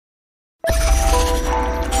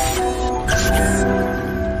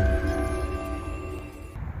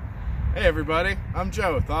everybody, I'm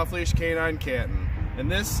Joe with Off Leash K9 Canton, and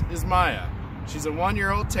this is Maya. She's a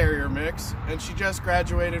 1-year-old Terrier mix, and she just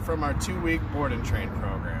graduated from our 2-week board and train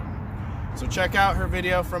program. So check out her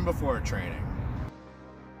video from before training.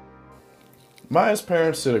 Maya's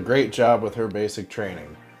parents did a great job with her basic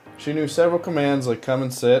training. She knew several commands like come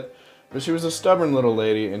and sit, but she was a stubborn little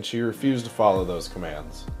lady and she refused to follow those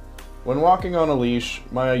commands. When walking on a leash,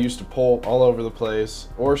 Maya used to pull all over the place,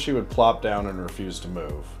 or she would plop down and refuse to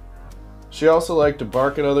move. She also liked to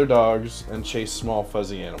bark at other dogs and chase small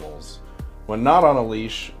fuzzy animals. When not on a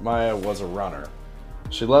leash, Maya was a runner.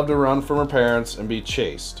 She loved to run from her parents and be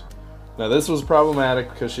chased. Now this was problematic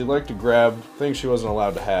because she liked to grab things she wasn't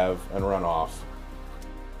allowed to have and run off.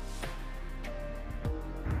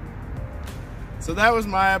 So that was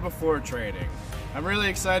Maya before training. I'm really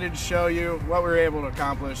excited to show you what we were able to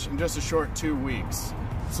accomplish in just a short 2 weeks.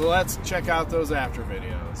 So let's check out those after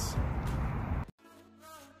videos.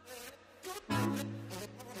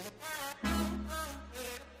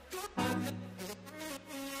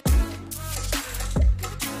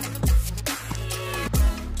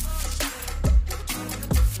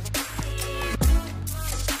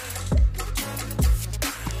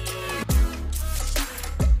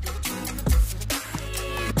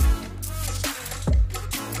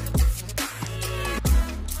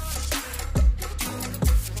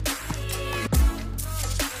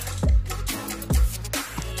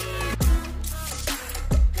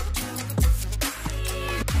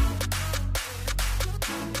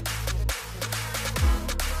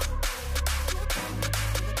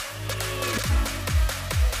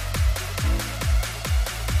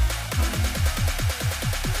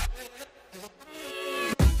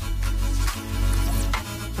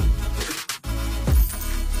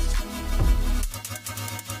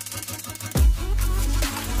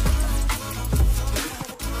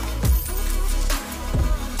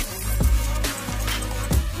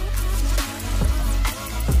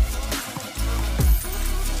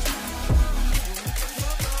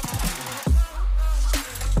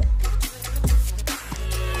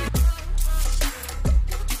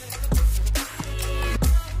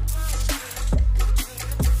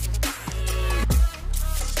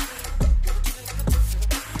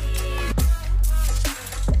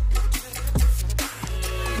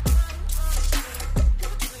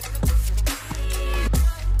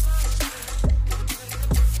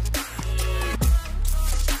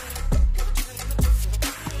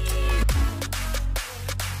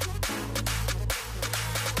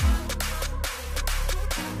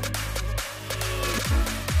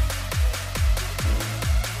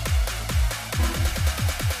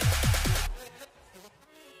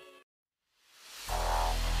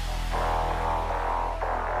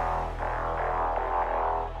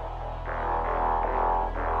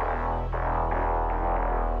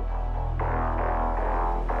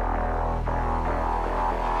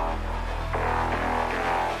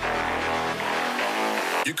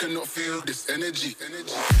 You cannot feel this energy.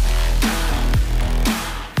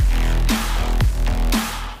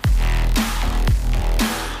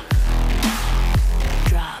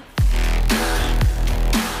 Drop.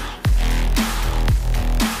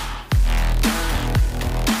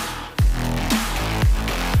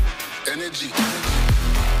 Energy.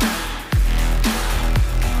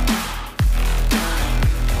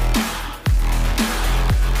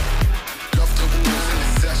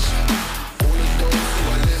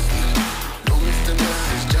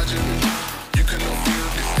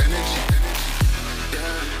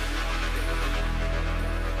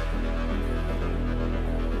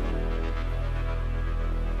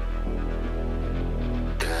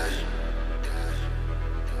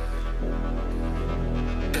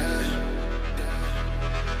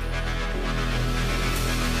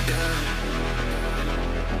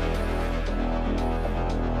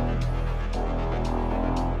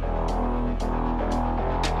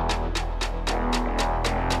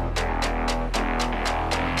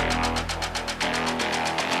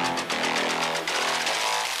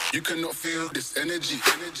 You cannot feel this energy.